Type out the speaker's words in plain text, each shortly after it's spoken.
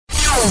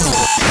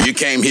You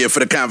came here for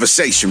the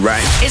conversation,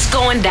 right? It's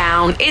going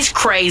down. It's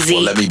crazy.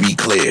 Well, let me be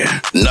clear.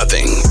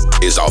 Nothing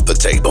is off the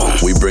table.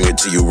 We bring it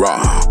to you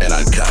raw and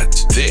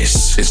uncut.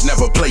 This is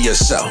Never Play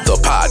Yourself, the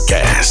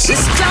podcast.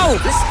 Let's go.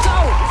 Let's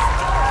go.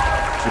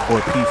 It's your boy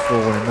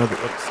P4 with another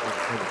episode of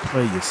Never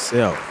Play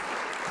Yourself.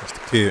 That's the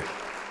kid.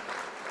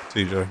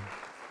 TeeJay.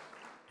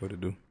 What it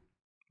do?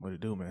 What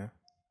it do, man?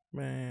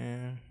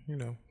 Man, you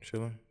know,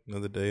 chilling.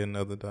 Another day,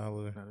 another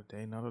dollar. Another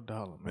day, another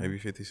dollar, man. Maybe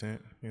 50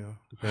 cents, you know,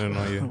 depending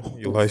on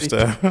your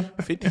lifestyle.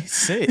 50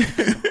 cent.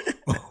 Did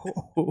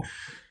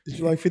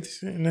you like 50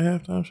 Cent in the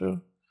halftime show?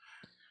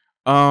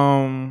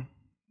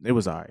 It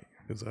was all right.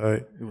 It was all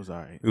right. It was all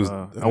right. It was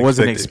I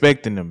wasn't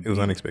expecting them. It was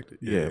unexpected.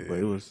 Yeah, but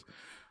it was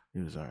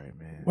all right,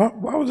 man.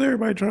 Why was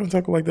everybody trying to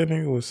talk like that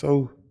nigga was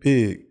so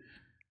big?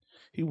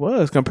 He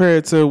was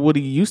compared to what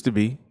he used to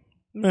be.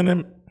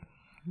 Man,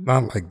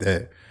 not like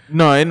that.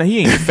 No, and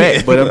he ain't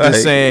fat, but I'm just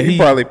like, saying he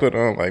probably put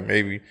on like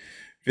maybe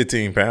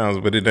 15 pounds,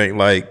 but it ain't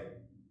like,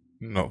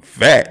 you know,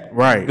 fat.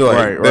 Right,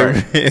 like,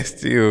 right.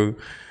 Still,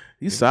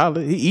 he's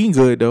solid. He eating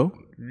good though.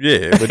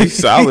 Yeah, but he's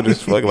solid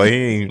as fuck. Like he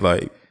ain't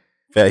like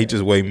fat. He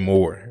just weigh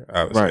more.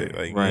 I would say.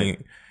 Like right.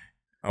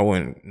 I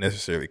wouldn't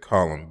necessarily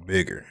call him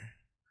bigger.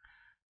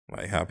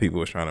 Like how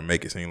people was trying to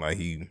make it seem like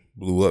he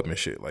blew up and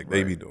shit, like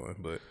they be doing.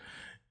 But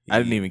I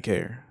didn't even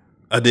care.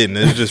 I didn't.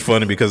 It's just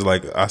funny because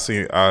like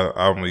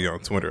I'm really on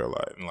Twitter a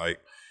lot and like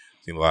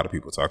seen a lot of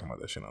people talking about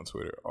that shit on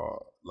Twitter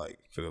like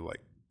for like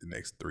the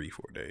next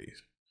 3-4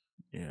 days.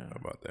 Yeah,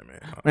 about that, man.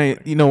 Man,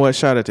 you know what?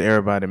 Shout out to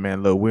everybody,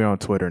 man. Look, we're on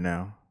Twitter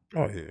now.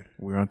 Oh yeah,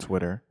 we're on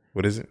Twitter.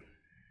 What is it?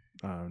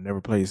 Never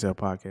Play Yourself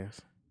podcast.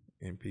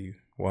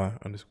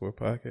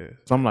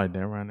 NPY_podcast. Something like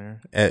that around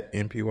there. At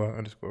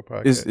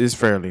NPY_podcast. It's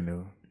fairly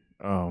new.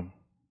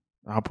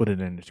 I'll put it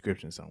in the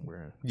description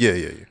somewhere. Yeah.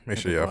 Make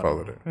sure y'all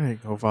follow that. Hey,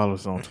 go follow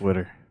us on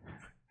Twitter.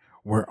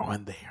 We're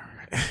on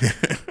there.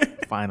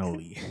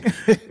 Finally.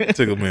 It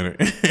took a minute.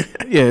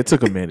 Yeah, it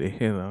took a minute,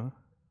 you know.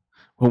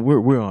 But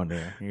we're on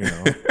there, you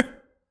know.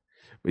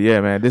 But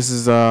yeah, man, this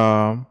is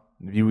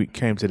if you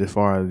came to this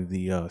far of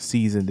the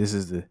season, this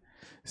is the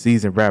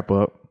season wrap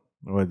up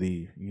or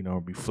the, you know,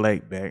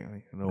 reflect back.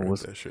 You know,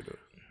 what's that shit up.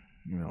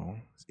 You know,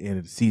 it's the end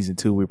of the season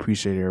 2. We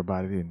appreciate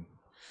everybody and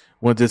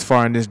went this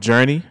far in this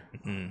journey.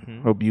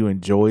 Mm-hmm. Hope you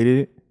enjoyed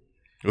it.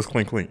 It was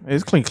clink.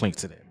 It's clink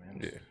today, man.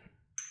 Yeah.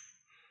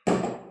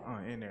 Oh,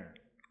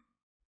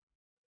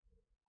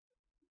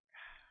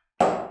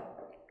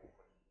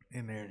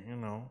 in there, you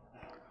know.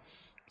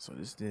 So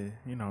this the,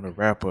 you know, the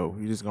wrap up.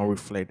 We just gonna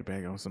reflect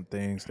back on some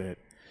things that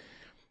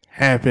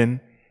happened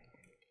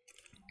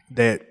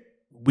that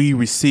we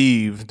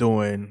received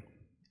during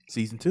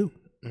season 2.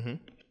 Mm-hmm.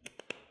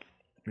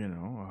 You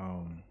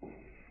know,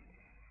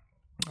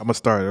 I'm gonna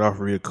start it off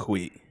real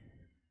quick.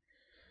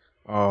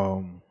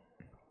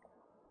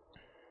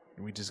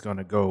 We just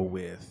gonna go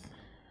with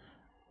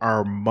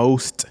our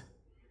most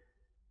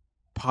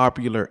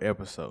popular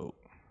episode.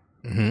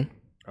 Mm-hmm.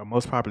 Our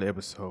most popular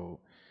episode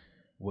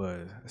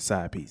was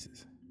Side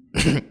Pieces.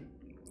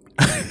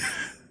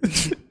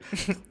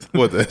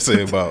 What that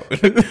say about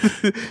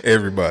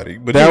everybody?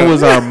 But that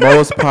was our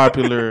most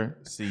popular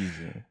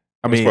season.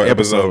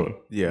 Episode.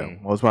 Yeah,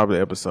 Mm-hmm. most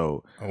popular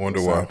episode. I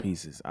wonder why.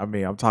 Pieces.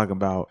 I'm talking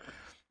about.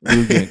 We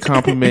were getting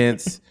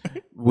compliments.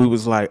 We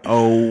was like,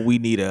 oh, we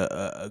need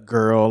a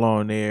girl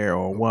on there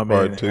or a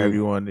woman.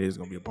 Everyone is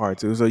going to be a part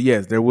 2. So,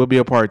 yes, there will be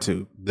a part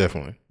 2.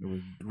 Definitely.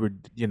 We're,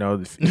 you know,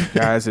 the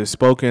guys have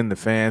spoken. The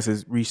fans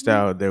has reached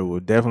out. There will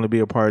definitely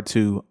be a part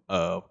 2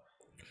 of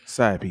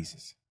Side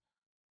Pieces.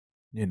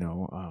 You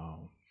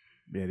know,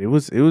 yeah,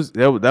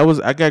 that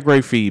was, I got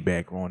great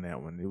feedback on that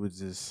one. It was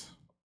just,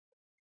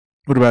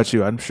 what about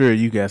you? I'm sure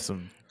you got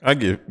some. I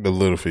get a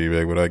little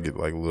feedback, but I get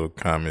like little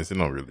comments. It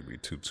don't really be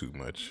too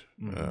much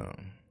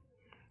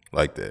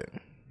like that.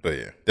 But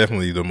yeah,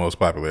 definitely the most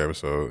popular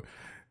episode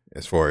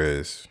as far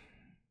as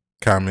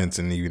comments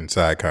and even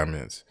side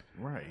comments.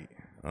 Right.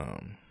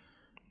 I'm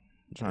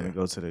trying to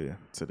go to the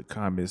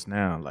comments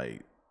now.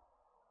 Like,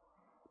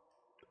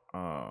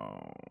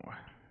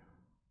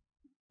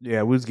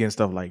 yeah, we was getting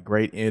stuff like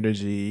great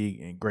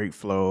energy and great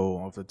flow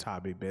off the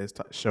topic, best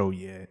show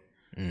yet.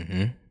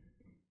 Mm-hmm.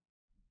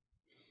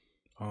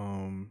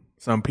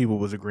 Some people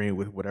was agreeing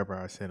with whatever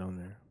I said on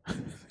there.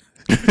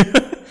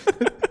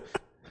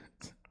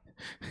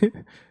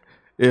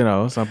 You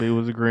know, some people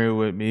was agreeing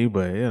with me,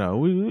 but you know,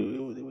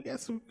 we got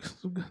some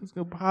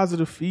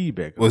positive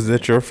feedback. Was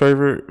that your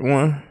favorite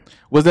one?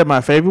 Was that my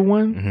favorite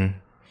one? Mm-hmm.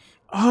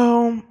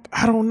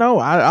 I don't know.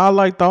 I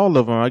liked all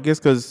of them. I guess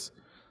because,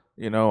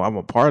 you know, I'm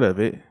a part of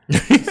it.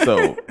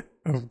 So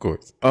of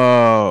course.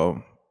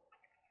 I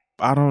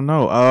don't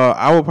know.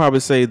 I would probably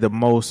say the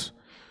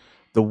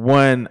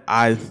one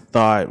I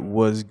thought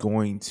was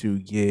going to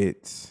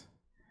get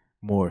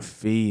more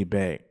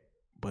feedback,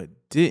 but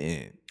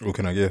didn't. What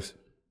can I guess?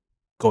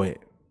 Go ahead.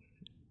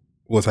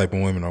 What type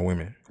of women are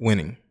women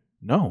winning?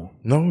 No,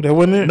 that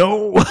wasn't it.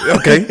 No.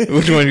 Okay,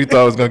 which one you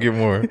thought was gonna get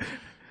more?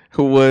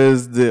 Who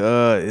was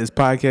his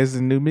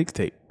podcast's new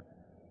mixtape?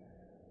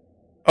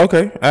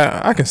 Okay,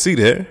 I can see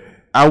that.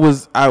 I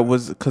was,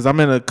 because I'm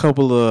in a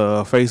couple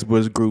of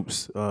Facebook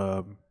groups,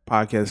 podcast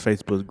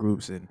Facebook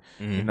groups, and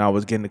I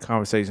was getting the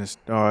conversation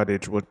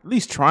started, or at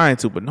least trying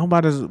to, but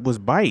nobody was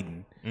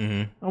biting.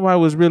 Nobody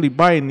was really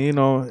biting,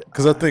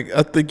 Because I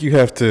think you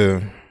have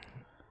to,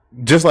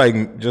 just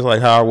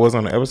like how I was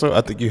on the episode.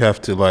 I think you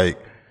have to like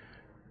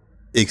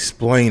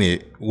explain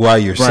it while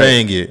you're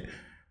saying it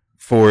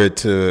for it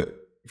to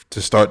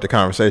start the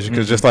conversation.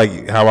 Because just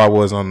like how I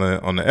was on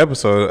the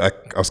episode, I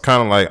was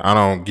kind of like, I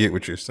don't get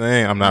what you're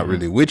saying. I'm not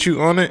really with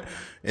you on it.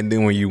 And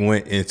then when you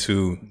went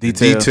into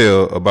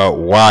detail about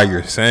why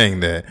you're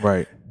saying that,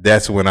 right,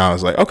 that's when I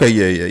was like, okay,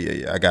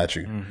 yeah, I got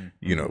you.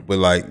 But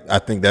like, I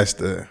think that's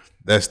the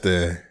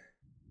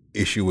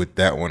issue with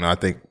that one. I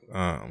think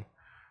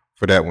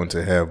for that one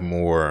to have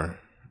more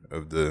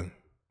of the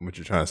what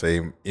you're trying to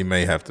say, it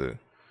may have to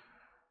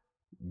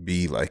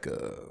be like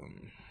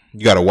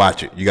you got to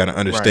watch it. You got to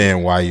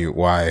understand why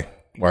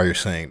you're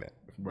saying that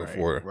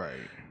before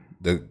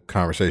the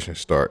conversation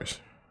starts.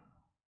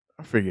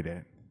 I figured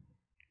that.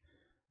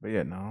 But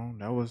yeah, no,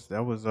 that was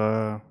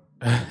no,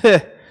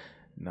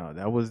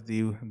 that was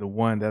the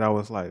one that I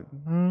was like,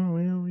 oh,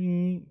 well,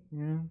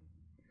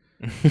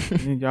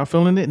 y'all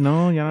feeling it?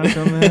 No, y'all not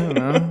feeling it?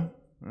 No,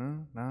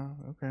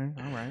 okay,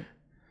 all right.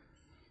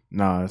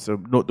 Nah, so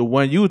the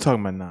one you were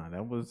talking about,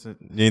 that was. You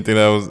didn't think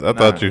that was? I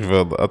thought you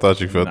felt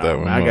that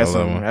one. I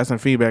got some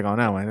feedback on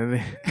that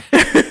one.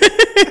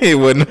 It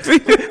wasn't.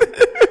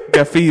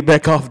 Got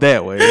feedback off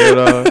that way,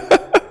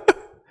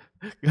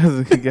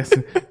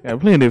 got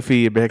plenty of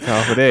feedback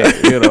off of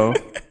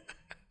that,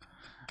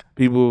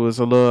 People was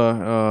a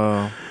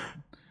little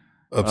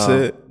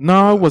upset.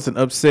 No, I wasn't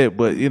upset,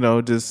 but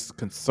just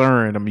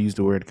concerned. I'm gonna use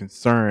the word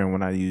concern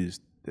when I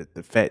used that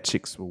the fat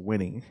chicks were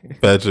winning.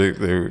 Fat chicks,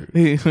 they were.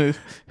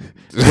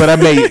 But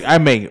I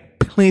made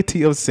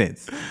plenty of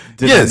sense.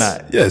 Did I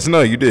not? Yes,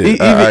 no, you did.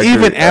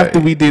 Even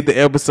after we did the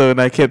episode,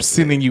 and I kept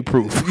sending you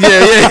proof.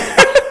 Yeah.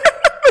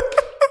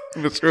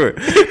 For sure.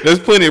 There's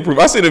plenty of proof.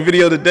 I seen a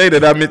video today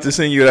that I meant to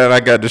send you that I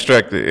got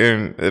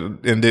distracted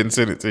and didn't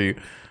send it to you.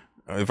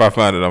 If I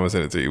find it, I'm gonna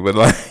send it to you. But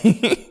like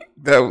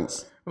that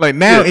was like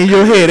now in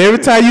your head,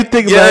 every time you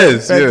think about it,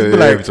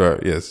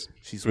 yes.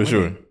 She's for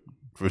winning.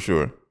 For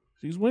sure.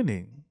 She's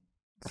winning.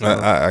 So,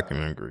 I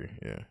can agree.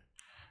 Yeah.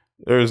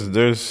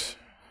 There's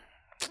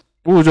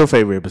What was your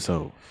favorite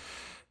episode?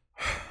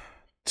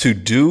 To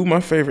do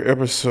my favorite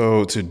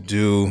episode to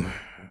do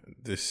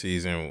this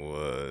season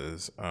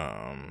was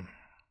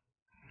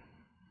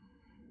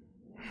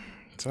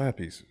Side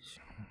Pieces.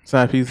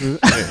 Side Pieces?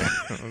 Yeah,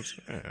 that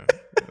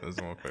was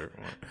my favorite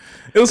one.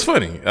 It was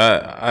funny.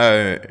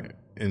 I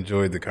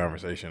enjoyed the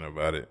conversation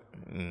about it.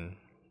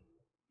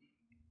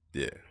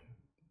 Yeah.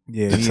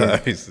 Yeah,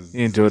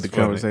 he enjoyed the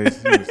conversation.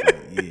 He was like,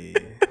 yeah.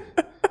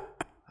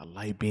 I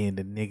like being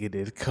the nigga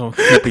that come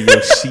keep in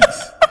your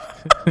sheets.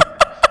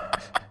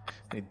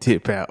 And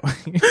dip out.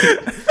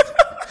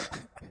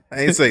 I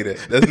ain't say that.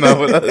 That's not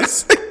what I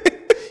said.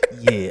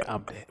 Yeah,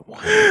 I'm that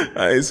one.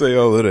 I ain't say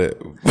all of that.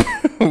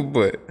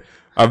 But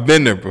I've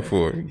been there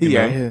before.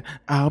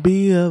 I'll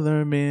be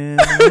other man.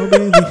 I'll be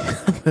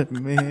the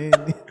other man.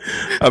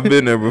 I've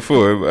been there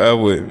before. But I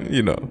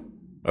wouldn't,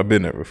 I've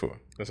been there before.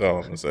 That's all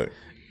I'm going to say.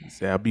 You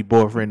say, I'll be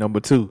boyfriend number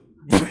 2.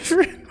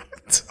 Boyfriend number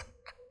 2.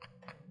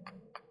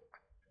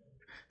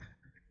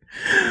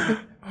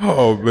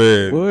 Oh,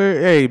 man. Boy,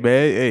 hey,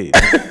 man. Hey,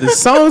 the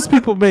songs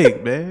people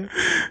make, man.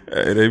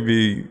 Hey, they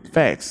be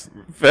facts.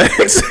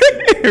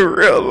 In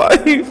real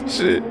life,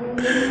 shit.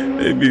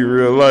 They be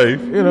real life.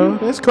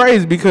 That's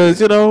crazy because,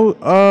 because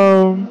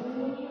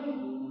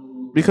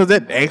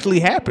that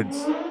actually happens.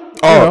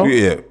 Oh,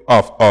 yeah.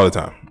 All the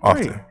time.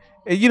 Often. Right.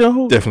 And you know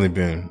who? Definitely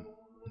been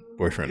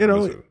boyfriend.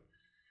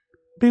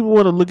 People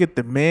want to look at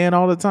the man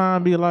all the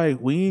time, be like,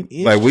 we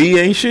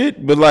ain't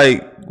shit, but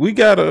like, we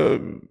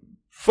gotta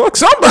fuck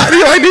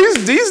somebody. Like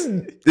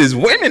these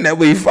women that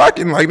we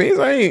fucking, like, these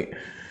ain't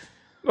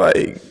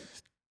like,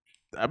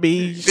 I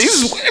mean,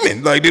 these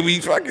women, like, that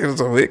we fucking,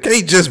 so it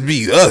can't just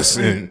be us,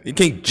 and it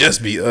can't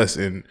just be us.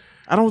 And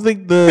I don't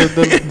think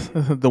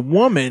the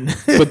woman,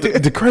 but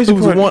the crazy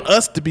part, want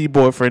us to be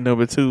boyfriend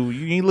number 2.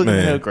 You ain't looking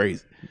at her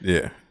crazy.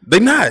 Yeah, they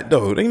not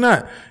though. They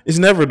not. It's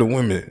never the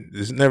women.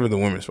 It's never the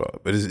women's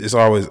fault, but it's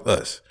always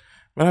us.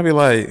 But I'd be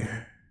like,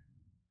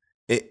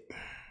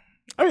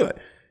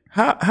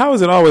 how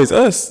is it always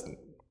us?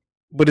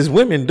 But it's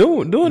women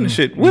doing the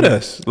shit with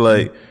us.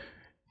 Like,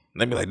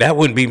 they be like, that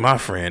wouldn't be my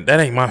friend.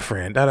 That ain't my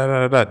friend. Da da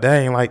da da.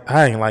 That ain't like,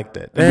 I ain't like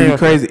that. That ain't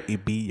crazy.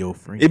 It be your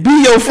friend. It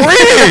be your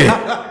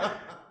friend.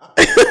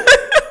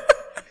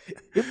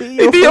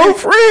 It be your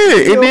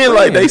friend. And then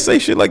like they say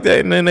shit like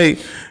that,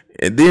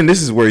 and then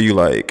this is where you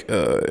like,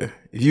 if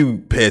you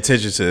pay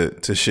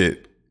attention to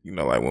shit,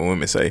 like when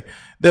women say,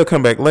 they'll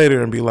come back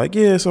later and be like,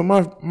 yeah, so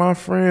my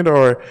friend,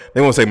 or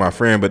they won't say my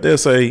friend, but they'll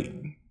say,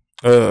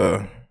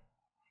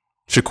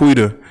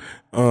 Shaquita,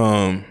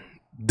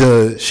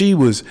 she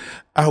was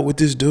out with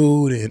this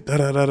dude and da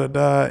da da da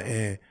da,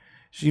 and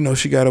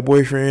she got a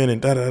boyfriend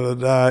and da da da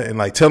da, and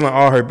like telling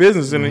all her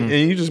business, and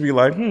you just be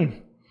like,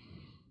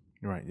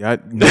 Right, y'all.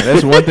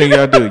 That's one thing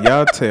y'all do.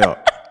 Y'all tell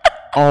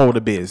all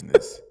the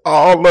business.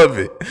 All of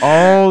it.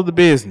 All the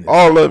business.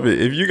 All of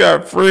it. If you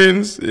got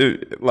friends,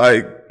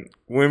 like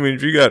women,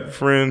 if you got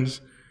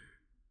friends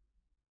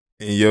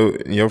and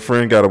your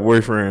friend got a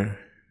boyfriend,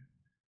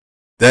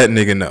 that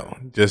nigga know.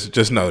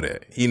 Just know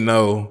that. He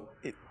know.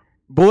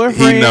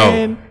 Boyfriend. He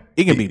know.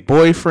 It can be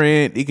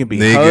boyfriend. It can be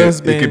nigga,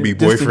 husband. It can be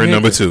boyfriend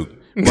number 2.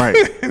 Right.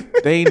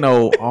 They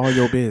know all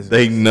your business.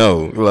 They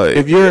know. Like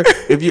if you're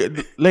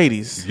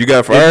ladies, you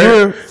got fired. If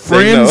you're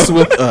friends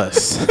with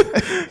us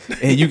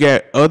and you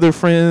got other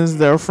friends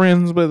that are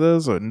friends with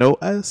us or know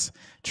us,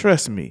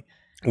 trust me.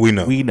 We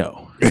know. We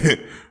know.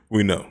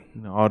 We know.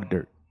 You know all the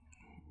dirt.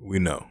 We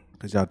know.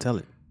 Because y'all tell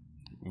it.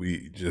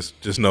 We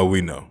just know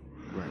we know.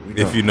 Right, we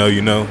know. If you know,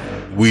 you know.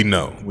 We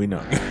know. We know.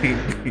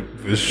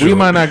 For sure. We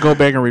might not go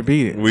back and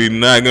repeat it.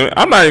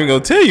 I'm not even gonna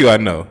tell you I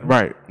know.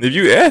 Right. If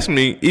you ask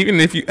me, even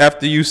if you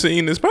after you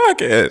seen this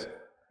podcast,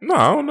 no,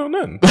 I don't know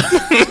nothing.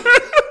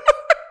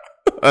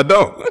 I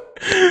don't.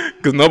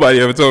 Because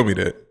nobody ever told me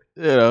that.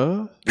 You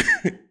know.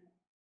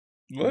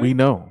 We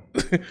know.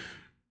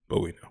 But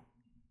we know.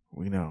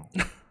 We know.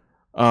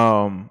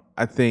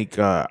 I think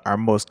our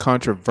most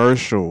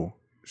controversial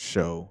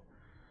show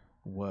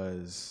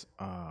was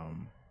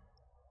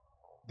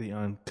the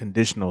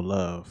unconditional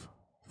love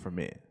for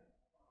men.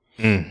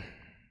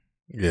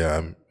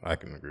 Yeah, I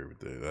can agree with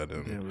that. I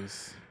don't.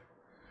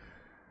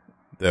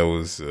 That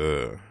was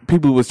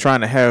people was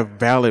trying to have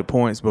valid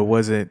points, but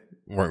weren't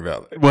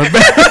valid. It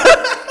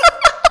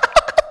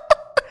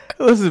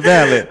wasn't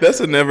valid.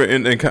 That's a never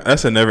ending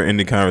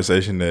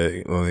conversation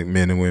that like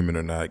men and women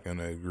are not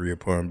gonna agree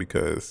upon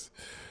because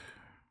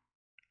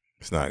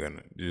you're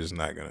just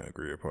not gonna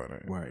agree upon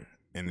it. Right.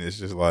 And it's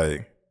just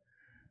like,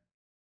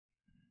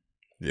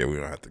 yeah, we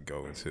don't have to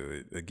go into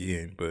it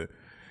again, but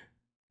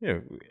yeah,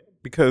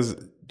 because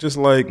just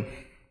like,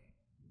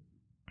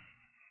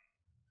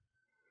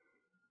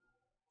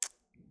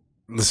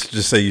 let's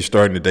just say you're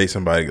starting to date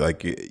somebody,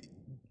 like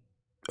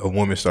a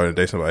woman starting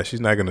to date somebody,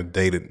 she's not gonna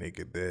date a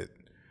nigga that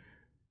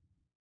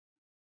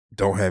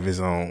don't have his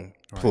own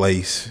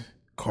place,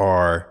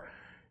 car,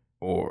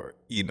 or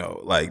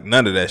like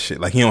none of that shit.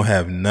 Like he don't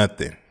have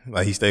nothing.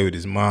 Like he stay with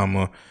his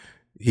mama.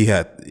 He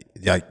had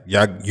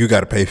you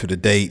got to pay for the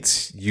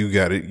dates. You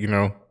got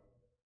to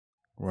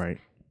right.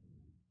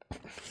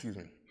 Excuse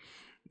me.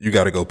 You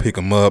got to go pick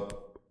him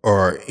up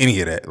or any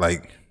of that.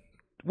 Like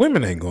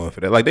women ain't going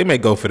for that. Like they may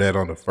go for that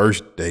on the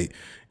first date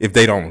if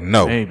they don't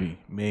know.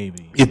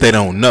 Maybe if they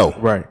don't know.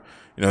 Right.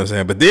 You know what I'm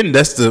saying? But then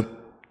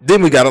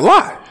then we got to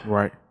lie.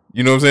 Right.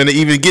 You know what I'm saying? To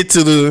even get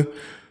to the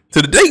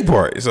date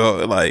part.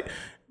 So like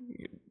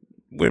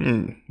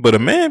women, but a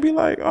man be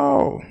like,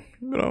 oh,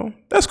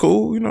 that's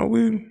cool. We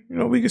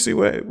can see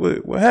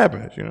what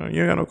happens. You ain't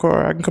got no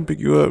car. I can come pick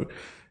you up.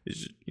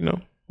 It's,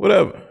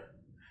 whatever.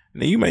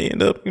 And then you may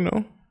end up,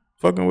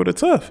 fucking with a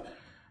tough.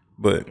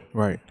 But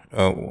right,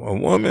 a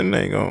woman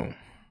ain't gonna.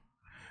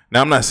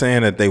 Now I'm not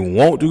saying that they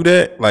won't do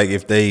that. Like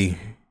if they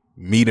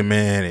meet a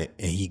man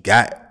and he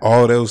got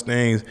all those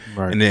things,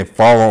 right, and then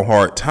fall on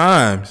hard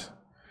times.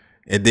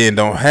 And then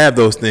don't have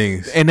those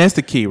things, and that's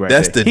the key, right?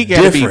 That's there. He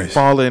gotta be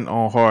falling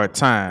on hard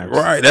times,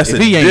 right? That's if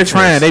the he ain't difference.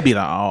 trying, they be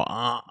like,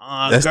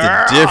 that's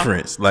girl. the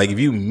difference. Like if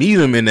you meet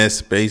him in that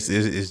space,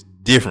 it's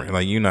different.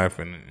 Like you're not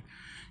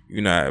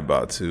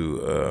about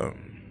to,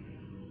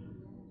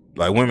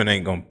 like women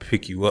ain't gonna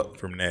pick you up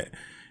from that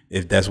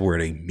if that's where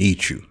they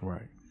meet you,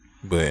 right?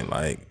 But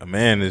like a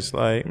man is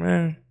like,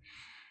 man,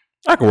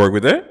 I can work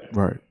with that,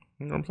 right?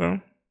 You know what I'm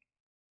saying?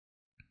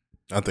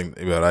 I think,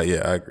 but I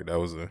agree. That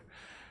was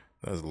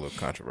a little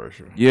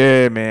controversial.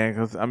 Yeah, man.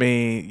 Because I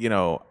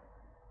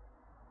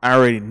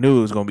already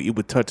knew it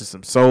would touch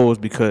some souls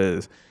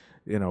because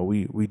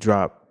we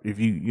drop, if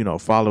you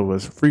follow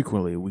us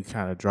frequently, we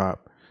kind of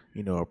drop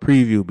a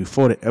preview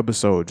before the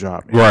episode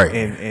dropped, right?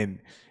 And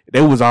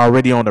they was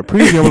already on the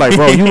preview. I'm like,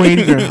 bro, you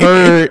ain't even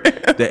heard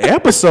the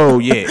episode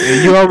yet,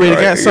 and you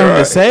already got something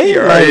to say.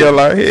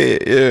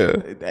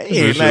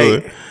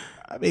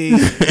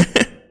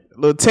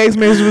 Little text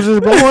message was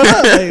just blowing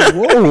up. Like,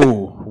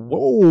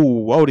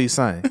 whoa, these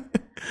signs.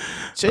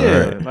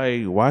 Chill.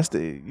 Right. Like, watch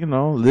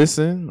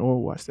listen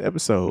or watch the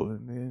episode.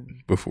 And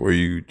then, before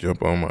you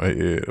jump on my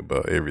head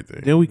about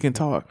everything. Then we can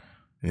talk.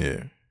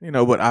 Yeah.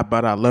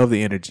 But I love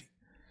the energy.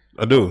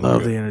 I do.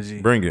 Love the energy.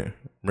 Bring it.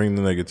 Bring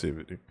the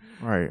negativity.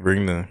 Right.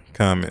 Bring the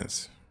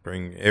comments.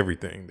 Bring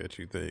everything that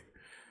you think.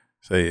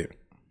 Say it.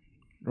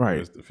 Right.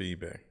 Where's the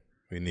feedback?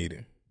 We need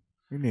it.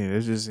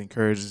 It just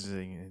encourages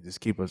and just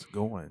keep us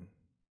going.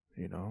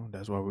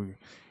 That's why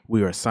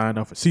we are signed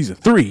off for season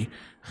 3.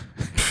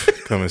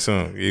 Coming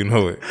soon. You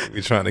know it.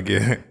 We're trying to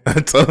get. I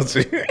told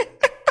you.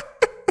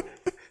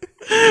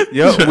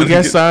 Yep, we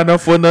got signed up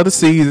for another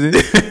season.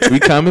 We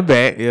coming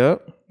back.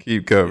 Yep.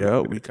 Keep coming.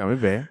 Yep, we coming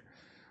back.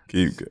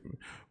 Keep coming.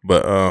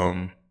 But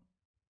I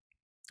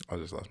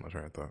just lost my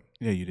train of thought.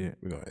 Yeah, you did.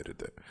 We're gonna edit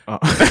that.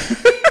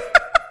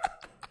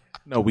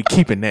 No, we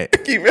keeping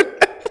that. Keep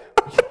it.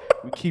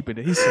 We keeping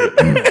it. He said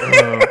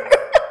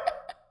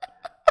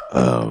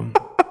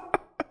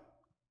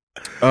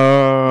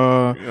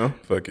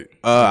Fuck it.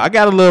 I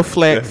got a little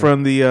flack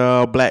from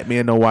the Black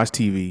Men Don't Watch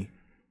TV.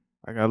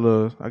 I got a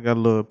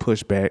little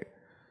pushback.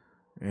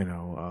 You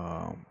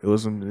know, it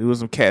was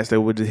some cats that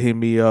would just hit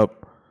me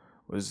up.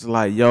 Was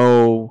like,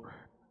 yo,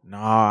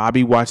 nah, I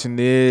be watching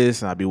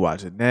this and I be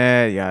watching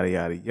that, yada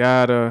yada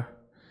yada.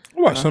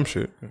 I watch some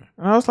shit. And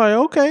I was like,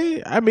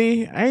 okay. I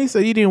mean, I ain't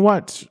say you didn't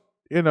watch.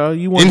 You know,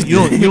 you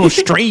don't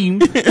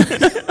stream.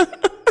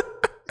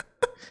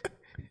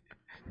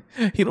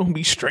 You don't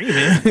be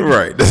streaming,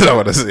 right? That's not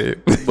what I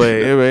said. But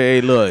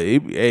hey,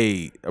 look,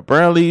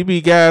 apparently you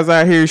be guys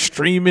out here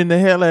streaming the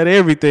hell out of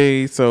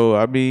everything. So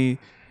I mean,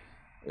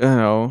 you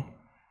know,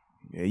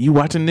 you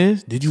watching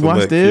this? Did you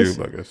watch this?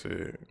 Few, like I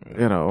said,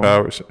 you know,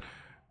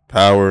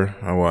 Power.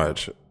 I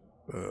watch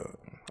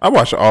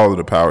all of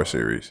the Power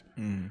series.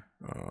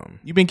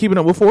 You been keeping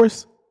up with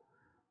Force?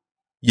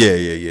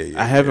 Yeah.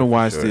 I haven't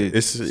watched sure.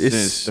 it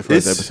since the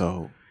first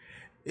episode.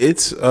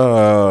 It's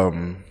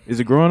is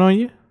it growing on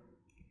you?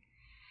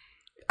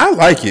 I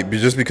like it, but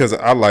just because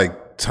I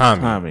like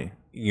Tommy.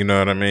 You know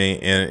what I mean?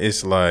 And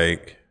it's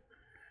like,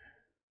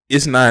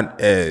 it's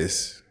not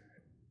as,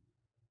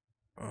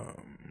 I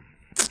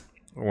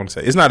want to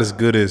say, it's not as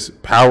good as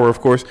Power, of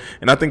course.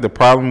 And I think the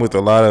problem with a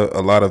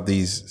lot of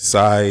these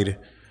side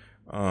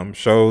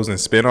shows and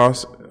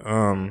spinoffs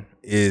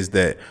is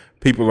that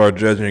people are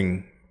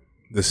judging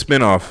the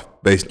spinoff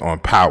based on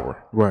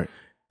Power. Right.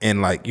 And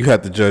like you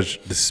have to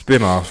judge the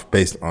spinoff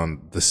based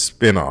on the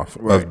spinoff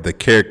of the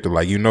character.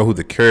 Like you know who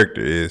the character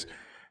is.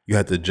 You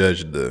have to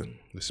judge the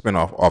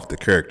spinoff off the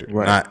character,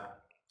 not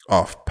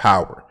off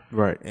Power.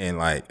 Right. And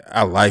like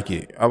I like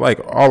it. I like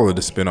all of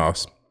the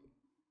spinoffs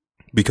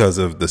because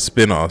of the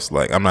spinoffs.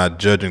 Like I'm not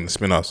judging the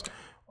spinoffs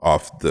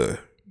off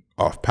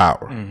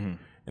Power. Mm-hmm.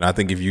 And I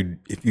think if you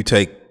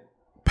take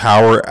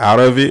Power out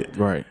of it,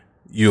 right,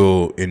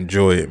 you'll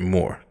enjoy it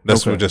more.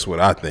 That's just what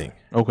I think.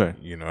 Okay.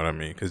 You know what I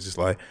mean? Because it's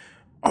like,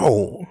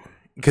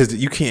 because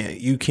you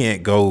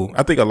can't go.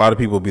 I think a lot of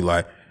people be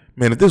like,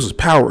 man, if this was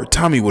Power,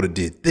 Tommy would have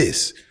did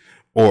this,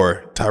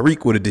 or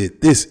Tyreek would have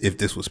did this if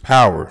this was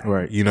Power.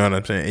 Right. You know what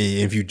I'm saying? And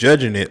if you're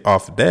judging it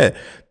off of that,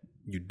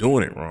 you're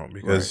doing it wrong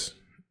because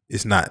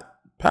it's not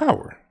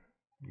Power.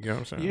 You know what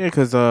I'm saying? Yeah,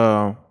 because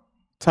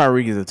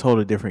Tyreek is a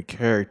totally different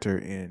character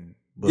in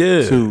book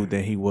 2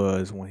 than he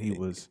was when he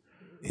was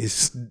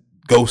his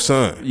ghost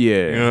son.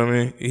 Yeah. You know what I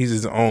mean? He's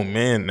his own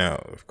man now,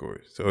 of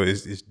course. So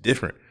it's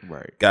different.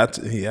 Right.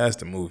 He has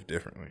to move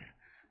differently.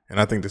 And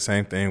I think the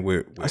same thing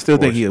with I still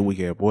think he's a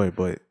weak ass boy,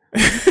 but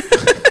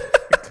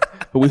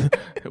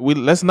we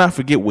let's not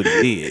forget what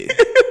he did.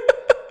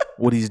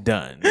 What he's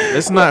done.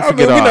 Let's not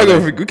forget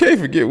we can't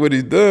forget what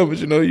he's done, but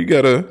you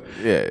gotta.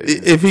 Yeah.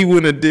 If he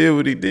wouldn't have did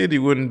what he did, he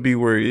wouldn't be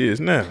where he is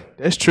now.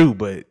 That's true,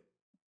 but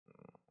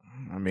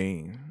I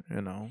mean,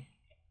 it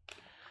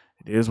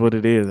is what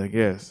it is, I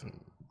guess.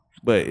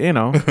 But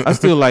I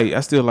still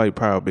like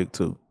Power Big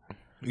too.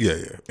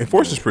 Yeah. And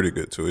Force is pretty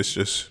good too. It's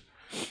just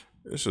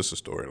a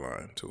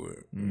storyline to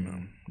it.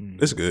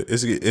 It's good.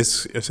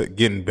 It's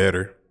getting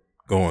better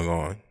going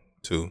on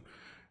too.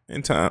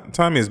 And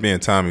Tommy is being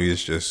Tommy.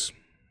 It's just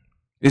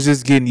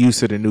getting used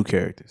to the new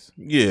characters.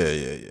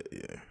 Yeah.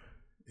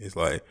 It's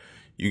like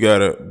you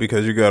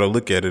gotta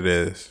look at it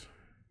as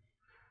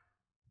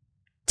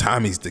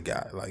Tommy's the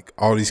guy. Like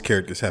all these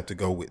characters have to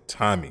go with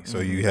Tommy.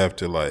 So you have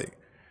to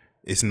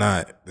it's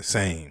not the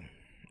same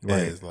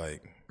as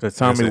like because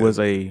Tommy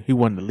he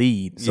wasn't the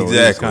lead. So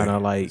exactly. It's kind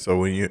of like so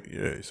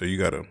when so you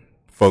gotta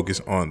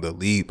focus on the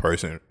lead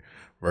person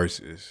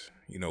versus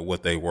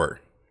what they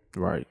were.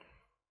 Right.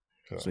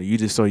 So you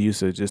just so used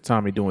to just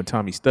Tommy doing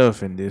Tommy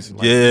stuff in this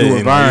new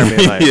environment.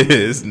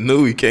 It's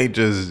new. He can't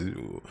just,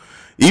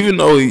 even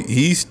though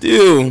he's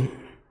still,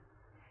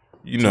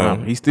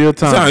 he's still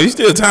Tommy. He's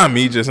still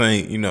Tommy. He just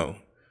ain't,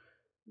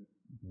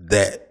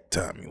 that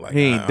Tommy. Like he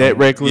ain't that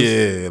reckless.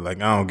 Yeah,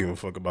 like I don't give a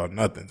fuck about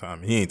nothing,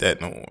 Tommy. He ain't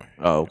that no more.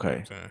 Oh,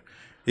 okay.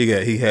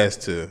 He has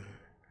to,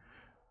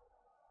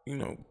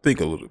 think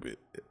a little bit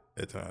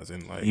at times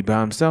and he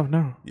by himself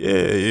now.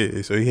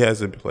 Yeah. So he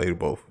has to play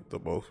both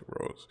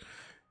roles.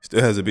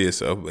 Still has to be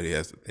himself, but he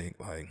has to think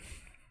like,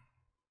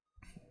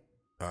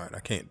 all right, I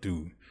can't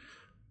do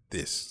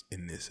this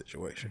in this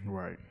situation.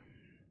 Right.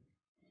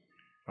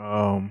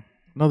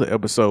 Another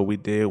episode we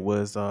did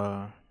was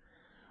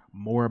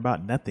More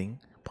About Nothing,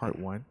 Part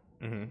 1.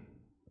 Mm-hmm.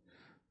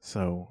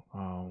 So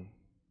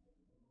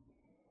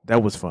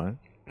that was fun.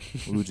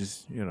 We were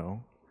just,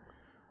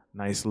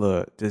 nice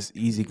look, just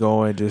easy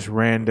going, just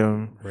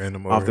random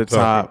off the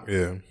top.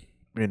 Yeah.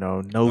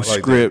 No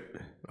script.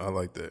 I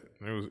like that.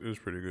 It was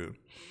pretty good.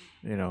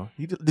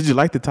 Did you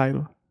like the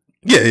title?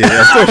 Yeah.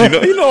 Of course, I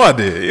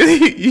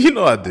did.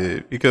 I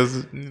did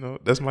because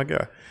that's my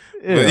guy.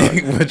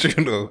 Yeah. But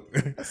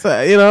so,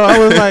 I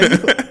was like,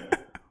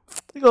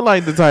 you gonna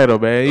like the title,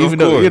 man? Even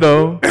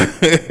though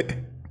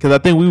because I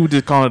think we were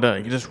just calling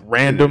it just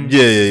random.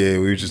 Yeah.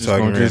 We were just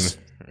talking random.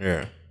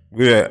 Yeah.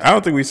 I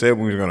don't think we said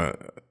we were gonna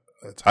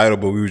title,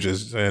 but we were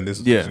just saying this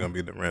is just gonna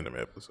be the random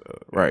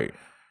episode. Right.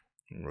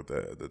 With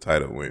the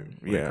title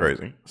went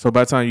crazy. So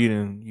by the time you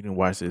didn't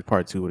watch this,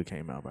 Part 2 would have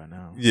came out by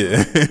now.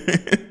 Yeah.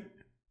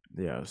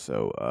 Yeah.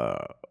 So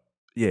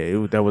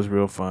that was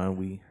real fun.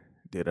 We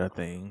did our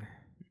thing.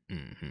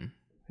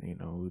 We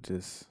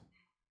just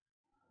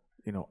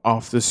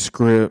off the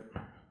script.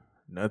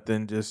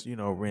 Nothing, just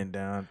written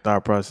down.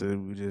 Thought process.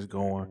 We just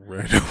going.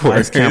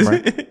 Lights,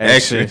 camera,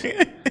 action.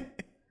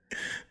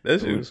 That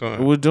shit was fun.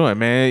 We were doing,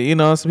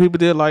 man. Some people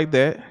did like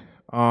that.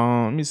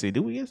 Let me see. Did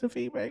we get some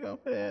feedback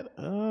off of that?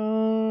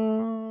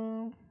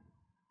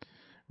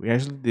 We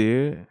actually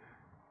did.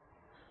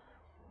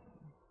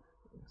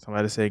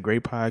 Somebody said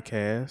great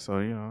podcast. So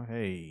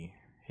hey,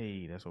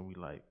 that's what we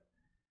like.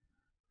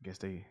 Guess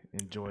they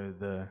enjoy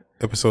the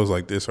episodes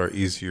like this are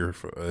easier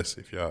for us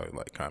if y'all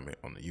like comment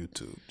on the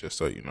YouTube, just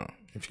so you know,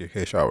 in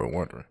case y'all were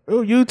wondering.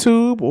 Oh,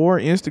 YouTube or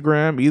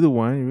Instagram, either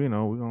one. We're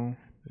gonna.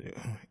 Yeah,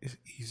 it's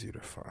easier to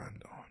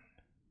find on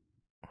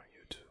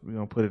YouTube. We're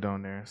gonna put it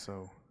on there,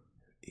 so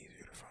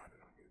easier to find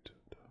it on YouTube.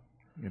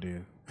 Though. It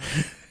is.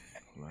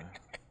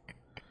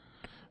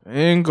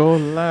 Ain't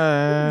gonna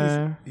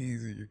lie. It's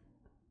easier.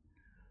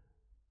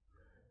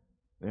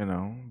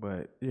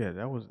 But yeah,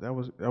 that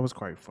was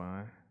quite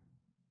fun.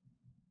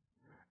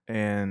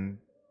 And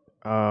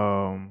I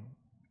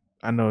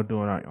know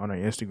on our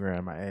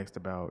Instagram, I asked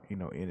about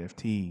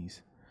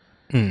NFTs.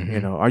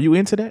 Are you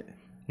into that?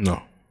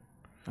 No,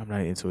 I'm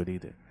not into it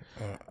either.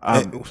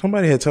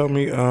 Somebody had told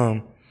me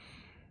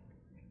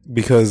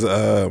because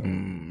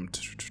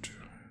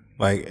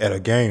like at a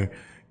game,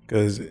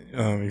 because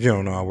if you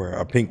don't know, I wear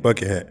a pink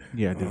bucket hat.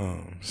 Yeah, I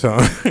do. So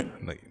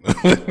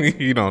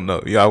you don't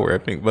know. Yeah, I wear a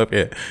pink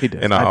bucket hat,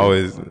 and I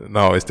always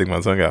stick my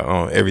tongue out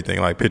on everything,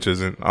 like pictures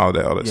and all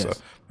that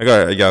stuff. Like,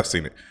 all right, y'all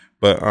seen it,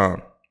 but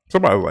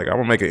somebody was like, "I'm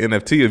gonna make an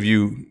NFT of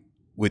you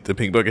with the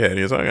pink bucket hat in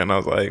your tongue," and I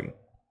was like,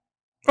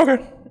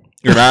 "Okay."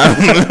 I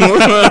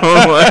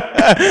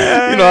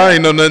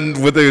ain't know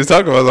nothing what they was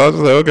talking about. So I was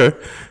just like, okay,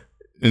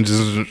 and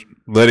just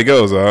let it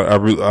go. So I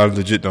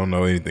legit don't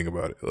know anything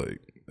about it.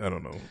 Like, I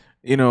don't know.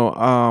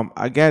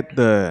 I got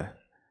the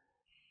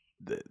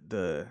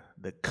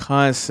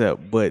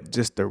concept, but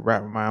just to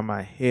wrap around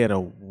my head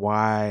of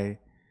why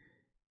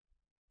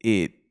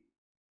it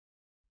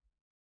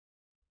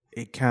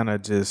kind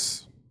of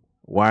just,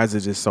 why is it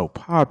just so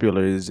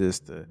popular? Is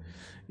just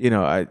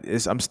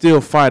I'm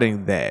still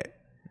fighting that.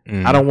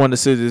 I don't want to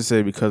sit there and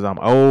say because I'm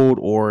old,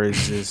 or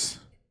it's just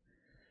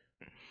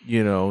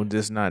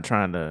just not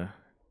trying to.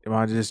 Am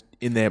I just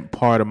in that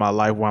part of my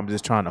life where I'm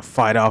just trying to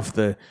fight off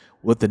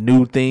what the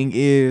new thing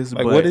is?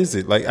 Like, what is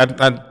it? Like,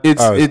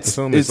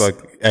 it's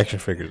like action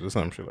figures or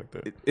some shit like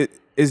that.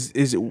 It's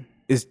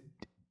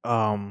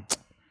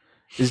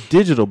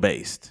digital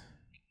based.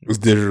 It's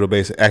digital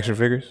based action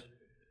figures.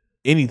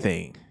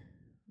 Anything.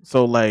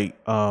 So like,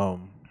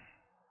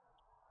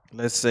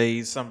 let's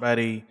say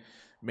somebody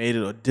made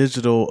it a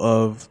digital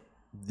of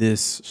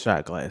this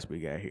shot glass we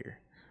got here.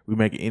 We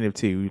make an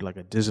NFT, we like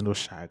a digital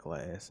shot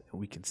glass,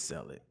 and we can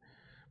sell it.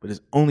 But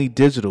it's only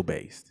digital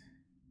based.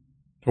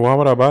 Why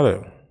would I buy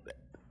that?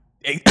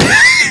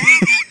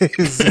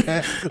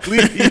 Exactly.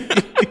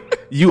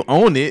 You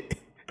own it.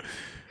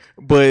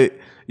 But,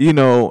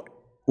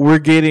 we're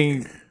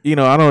getting, I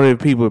don't know if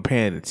people are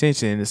paying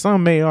attention, and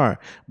some may are,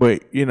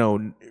 but,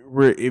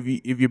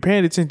 if you're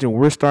paying attention,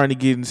 we're starting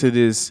to get into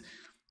this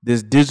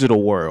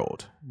digital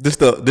world. This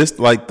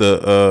like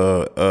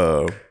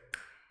the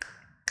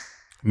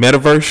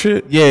metaverse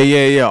shit.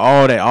 Yeah.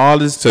 All that, all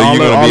this. So you're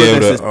gonna be able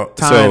to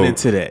tying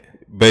into that.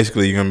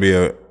 Basically, you're gonna be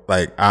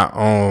I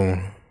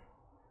own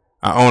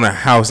a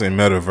house in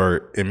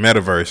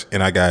metaverse,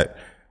 and I got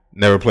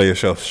never play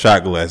yourself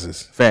shot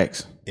glasses.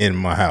 Facts in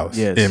my house.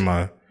 Yes.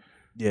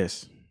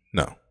 Yes.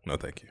 No,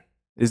 thank you.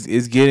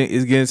 It's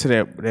getting to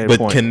that but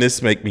point. Can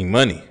this make me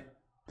money?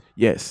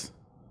 Yes.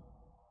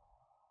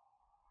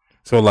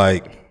 So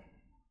like.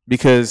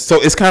 Because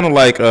it's kind of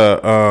like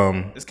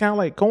it's kind of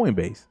like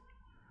Coinbase.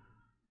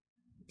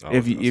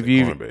 If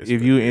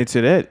you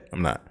into that,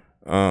 I'm not.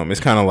 It's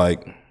kind of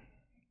like,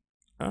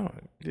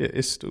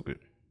 it's stupid.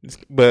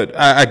 But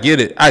I get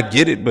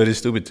it, but it's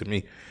stupid to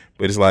me.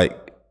 But it's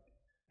like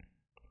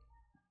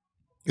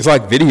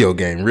video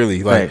game,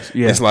 really. Like Thanks,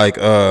 yeah. It's like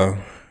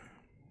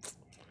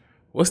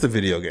what's the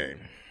video game?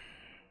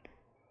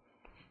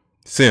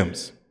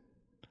 Sims.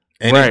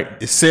 And right.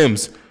 It's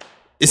Sims.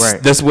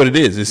 Right. That's what it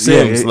is. It's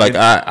Sims.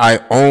 I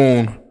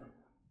own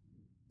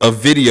a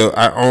video.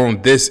 I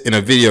own this in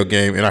a video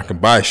game, and I can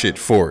buy shit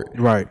for it.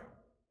 Right.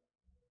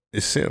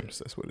 It's Sims.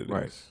 That's what it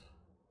right. is.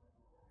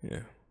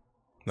 Yeah.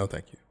 No,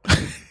 thank you.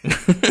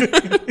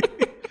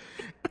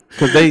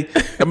 Because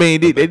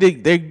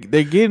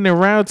they're getting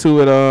around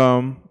to it.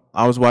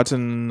 I was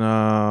watching.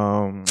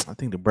 I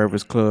think the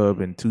Breakfast Club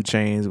and 2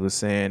 Chainz was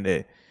saying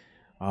that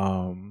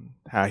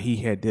how he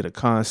had did a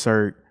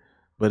concert,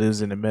 but it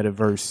was in the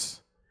metaverse.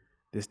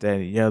 This, that,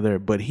 and the other,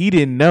 but he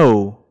didn't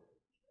know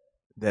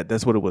that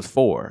that's what it was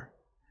for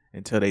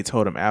until they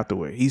told him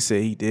afterward. He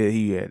said he did.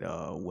 He had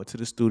went to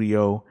the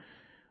studio.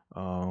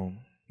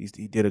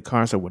 He did a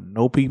concert with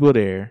no people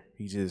there.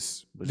 He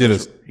just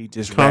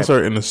concert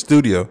rapped in the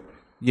studio.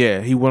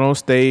 Yeah, he went on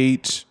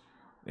stage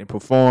and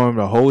performed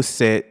a whole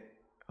set,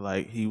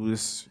 like he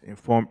was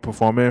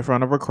performing in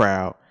front of a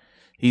crowd.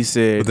 he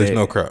said, but there's that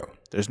no crowd.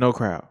 There's no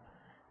crowd,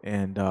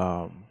 and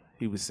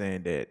he was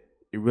saying that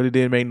it really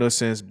didn't make no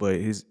sense. But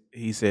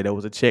he said there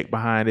was a check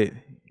behind it.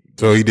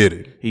 So he did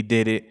it. He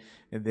did it,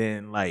 and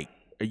then like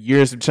a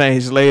year some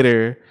change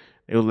later,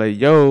 it was like,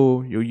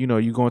 yo, you know,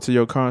 you going to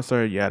your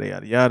concert, yada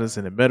yada yada, it's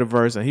in the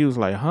metaverse, and he was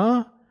like,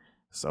 huh?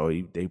 So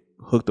they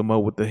hooked him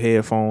up with the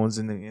headphones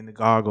and the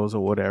goggles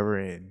or whatever,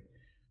 and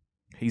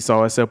he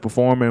saw himself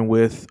performing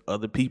with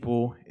other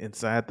people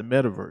inside the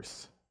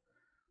metaverse.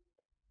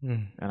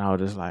 And I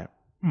was just like,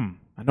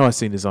 I know I've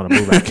seen this on a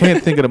movie. I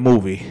can't think of the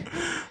movie.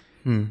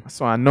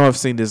 So I know I've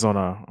seen this on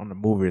a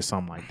movie or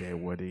something like that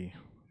where they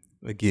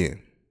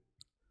Again.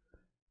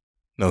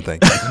 No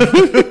thank you.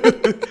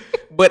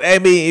 But I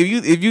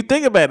mean, if you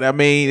think about it, I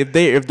mean,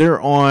 if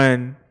they're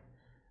on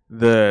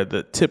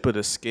the tip of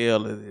the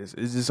scale of this,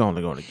 it's just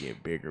only going to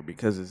get bigger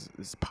because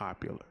it's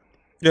popular.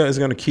 Yeah, it's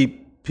gonna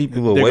keep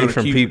people away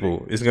from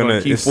people. It's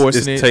gonna keep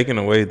forcing it's taking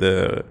away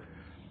the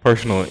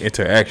personal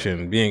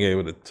interaction, being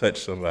able to touch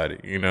somebody.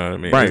 You know what I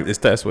mean? Right.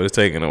 That's what it's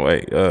taking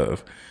away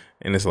of.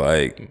 And it's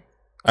like,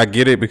 I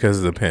get it because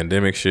of the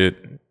pandemic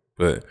shit,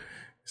 but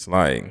it's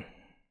like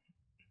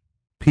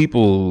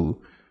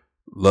people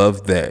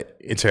love that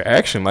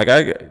interaction.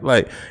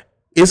 Like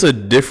it's a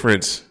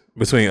difference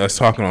between us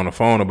talking on the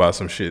phone about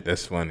some shit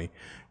that's funny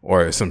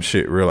or some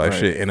shit, real life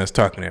shit, and us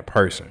talking in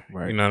person.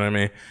 Right. You know what I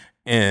mean?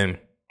 And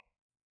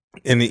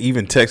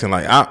even texting,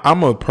 like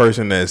I'm a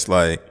person that's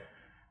like,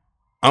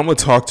 I'm gonna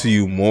talk to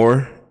you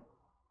more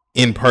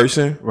in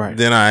person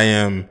than I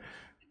am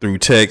through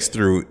text,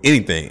 through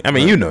anything. I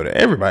mean, you know that.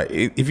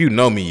 Everybody, if you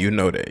know me, you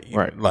know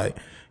that. Like,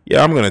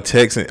 yeah, I'm gonna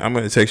text you, and I'm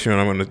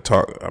gonna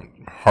talk. I'm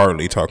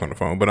hardly talk on the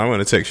phone, but I'm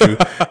gonna text you.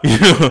 You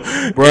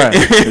know, right?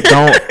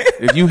 Don't.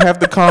 If you have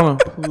to call him,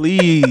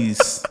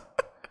 please.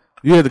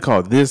 You have to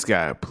call this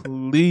guy,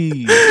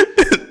 please.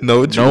 Know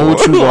what you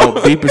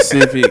want. Be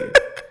specific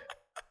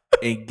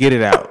and get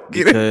it out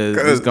because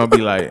it's gonna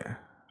be like,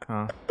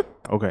 huh?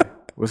 Okay,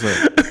 what's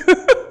up?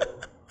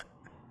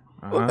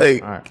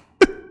 Like, all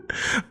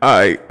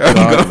right.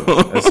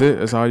 That's it.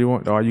 That's all you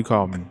want. All you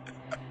call me.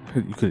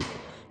 You could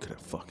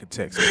have fucking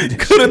texted me.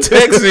 Could have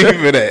texted me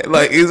for that.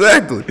 Like,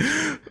 exactly.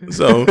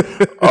 So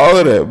all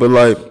of that, but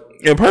like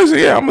in person,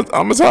 yeah, I'm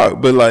gonna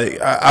talk. But like,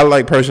 I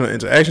like personal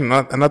interaction,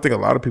 and I think a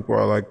lot of people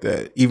are like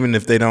that, even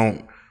if they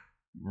don't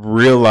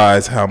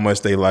realize how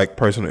much they like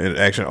personal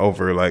interaction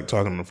over like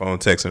talking on the phone,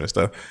 texting and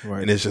stuff.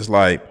 Right. And it's just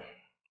like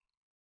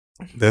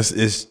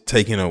it's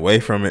taken away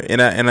from it,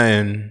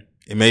 and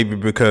it may be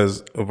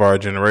because of our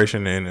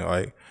generation and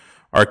like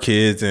our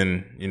kids,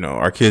 and you know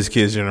our kids'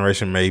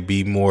 generation may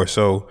be more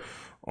so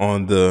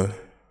on the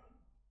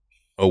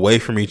away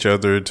from each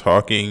other,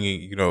 talking,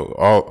 you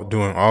know,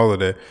 doing all of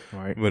that.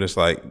 Right. But it's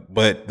like,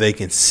 but they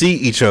can see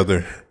each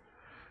other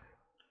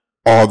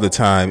all the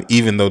time,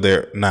 even though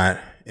they're not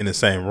in the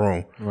same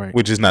room. Right.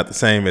 Which is not the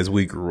same as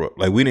we grew up.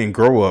 Like we didn't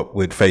grow up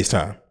with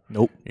FaceTime.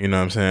 Nope. You know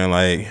what I'm saying?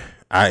 Like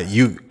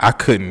I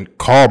couldn't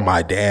call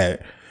my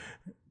dad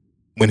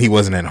when he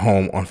wasn't at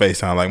home on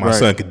FaceTime. Like my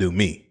son could do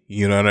me.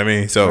 You know what I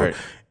mean? So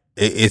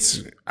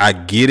it's I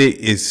get it.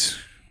 It's,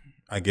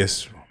 I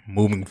guess,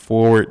 moving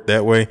forward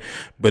that way,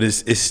 but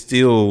it's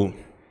still,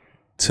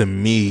 to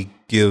me,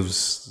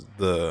 gives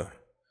the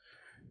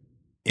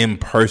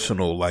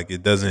impersonal, like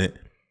it doesn't.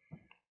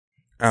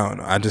 I don't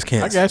know. I just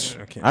can't. I guess.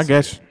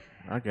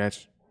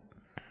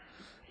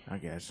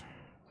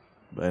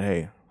 But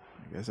hey,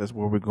 I guess that's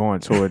where we're going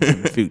toward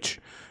in the future.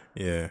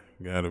 Yeah,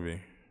 gotta be.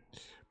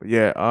 But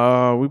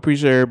yeah, we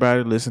appreciate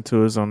everybody listening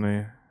to us on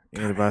the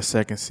end of our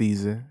second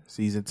season,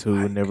 season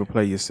 2. Never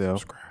Play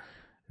Yourself.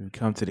 We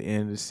come to the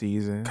end of the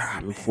season.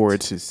 We look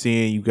forward to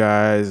seeing you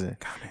guys and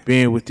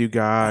being with you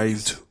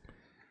guys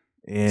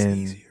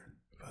and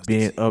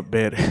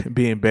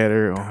being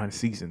better on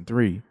season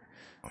 3.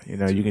 You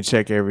know, you can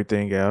check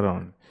everything out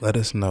on Let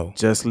Us Know.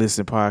 Just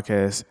Listen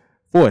Podcast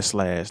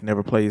 /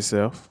 Never Play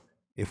Yourself.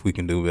 If we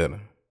can do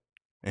better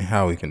and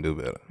how we can do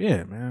better.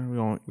 Yeah, man.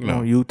 We're on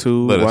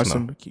YouTube.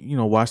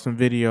 Watch some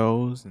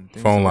videos and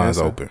things. Phone lines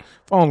open.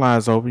 Phone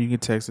lines open. You can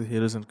text us,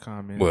 hit us in the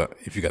comments. Well,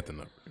 if you got the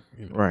number.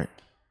 You know. Right.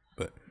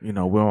 But you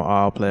know, we're on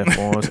all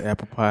platforms: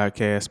 Apple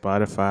Podcasts,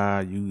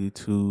 Spotify,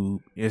 YouTube,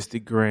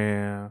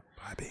 Instagram,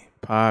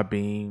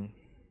 Podbean,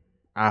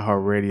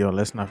 iHeartRadio.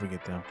 Let's not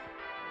forget them.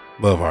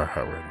 Love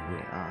iHeartRadio.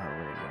 Yeah,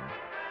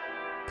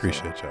 iHeartRadio.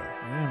 Appreciate y'all.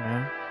 Yeah,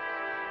 man.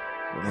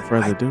 Without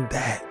further ado,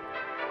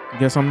 you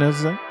got something else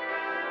to say?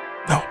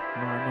 No. No,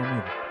 I don't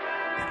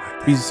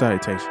either. Peace and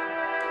salutation.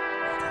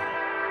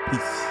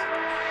 Peace.